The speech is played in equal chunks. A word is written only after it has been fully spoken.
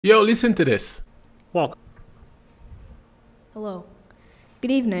Yo, listen to this. Welcome. Hello.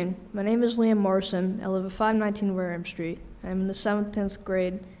 Good evening. My name is Liam Morrison. I live at 519 Wareham Street. I am in the 7th, 10th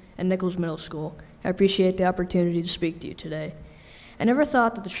grade at Nichols Middle School. I appreciate the opportunity to speak to you today. I never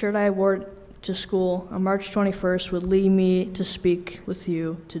thought that the shirt I wore to school on March 21st would lead me to speak with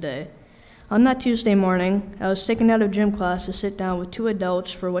you today. On that Tuesday morning, I was taken out of gym class to sit down with two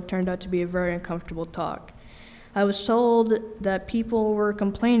adults for what turned out to be a very uncomfortable talk. I was told that people were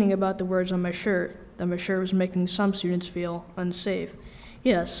complaining about the words on my shirt, that my shirt was making some students feel unsafe.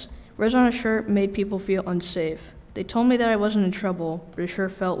 Yes, words on a shirt made people feel unsafe. They told me that I wasn't in trouble, but it sure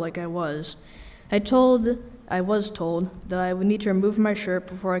felt like I was. I was told that I would need to remove my shirt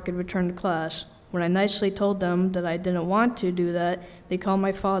before I could return to class. When I nicely told them that I didn't want to do that, they called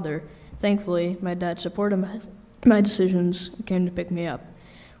my father. Thankfully, my dad supported my decisions and came to pick me up.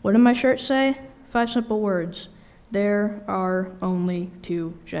 What did my shirt say? 5 simple words. There are only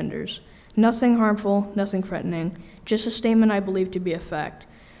 2 genders. Nothing harmful, nothing threatening, just a statement I believe to be a fact.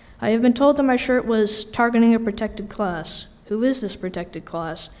 I have been told that my shirt was targeting a protected class. Who is this protected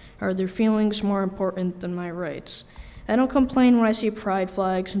class? Are their feelings more important than my rights? I don't complain when I see pride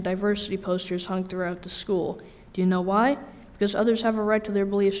flags and diversity posters hung throughout the school. Do you know why? Because others have a right to their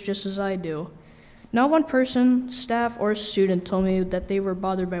beliefs just as I do. Not one person, staff, or student told me that they were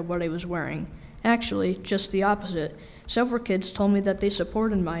bothered by what I was wearing. Actually, just the opposite. Several kids told me that they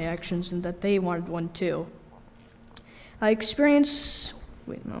supported my actions and that they wanted one too. I was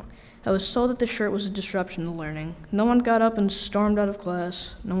told that the shirt was a disruption to learning. No one got up and stormed out of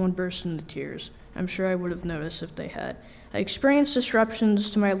class. No one burst into tears. I'm sure I would have noticed if they had. I experienced disruptions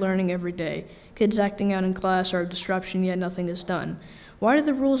to my learning every day. Kids acting out in class are a disruption, yet nothing is done. Why do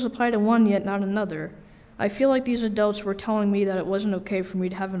the rules apply to one, yet not another? I feel like these adults were telling me that it wasn't okay for me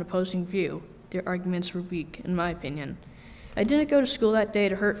to have an opposing view. Their arguments were weak, in my opinion. I didn't go to school that day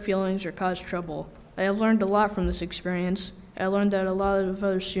to hurt feelings or cause trouble. I have learned a lot from this experience. I learned that a lot of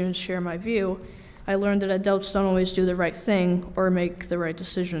other students share my view. I learned that adults don't always do the right thing or make the right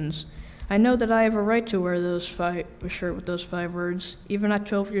decisions. I know that I have a right to wear a shirt with those 5 words. Even at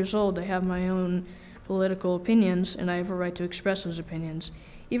 12 years old, I have my own political opinions, and I have a right to express those opinions.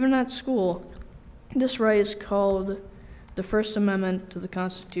 Even at school, this right is called the First Amendment to the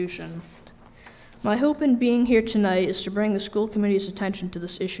Constitution. My hope in being here tonight is to bring the school committee's attention to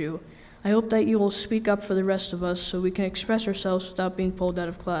this issue. I hope that you will speak up for the rest of us so we can express ourselves without being pulled out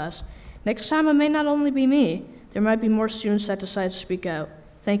of class. Next time, it may not only be me. There might be more students that decide to speak out.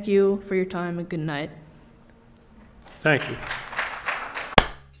 Thank you for your time and good night. Thank you.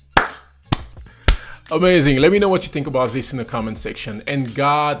 Amazing. Let me know what you think about this in the comment section. And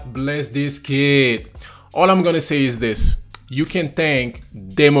God bless this kid. All I'm going to say is this. You can thank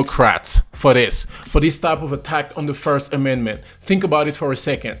Democrats for this type of attack on the First Amendment. Think about it for a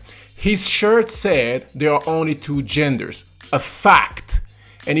second. His shirt said there are only 2 genders, a fact,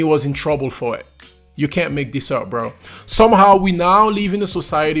 and he was in trouble for it. You can't make this up, bro. Somehow we now live in a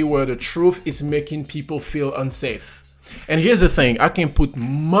society where the truth is making people feel unsafe. And here's the thing, I can put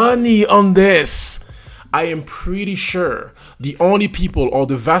money on this. I am pretty sure the only people or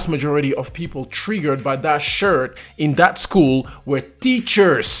the vast majority of people triggered by that shirt in that school were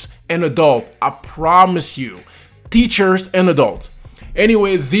teachers and adults. I promise you, teachers and adults.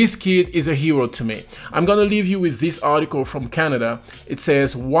 Anyway, this kid is a hero to me. I'm gonna leave you with this article from Canada. It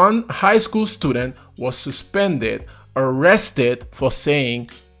says 1 high school student was suspended, arrested for saying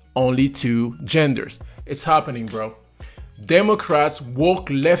only 2 genders. It's happening, bro. Democrats, woke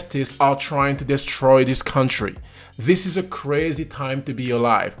leftists are trying to destroy this country. This is a crazy time to be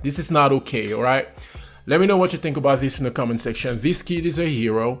alive. This is not okay, all right? Let me know what you think about this in the comment section. This kid is a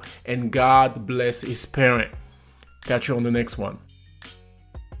hero, and God bless his parent. Catch you on the next one.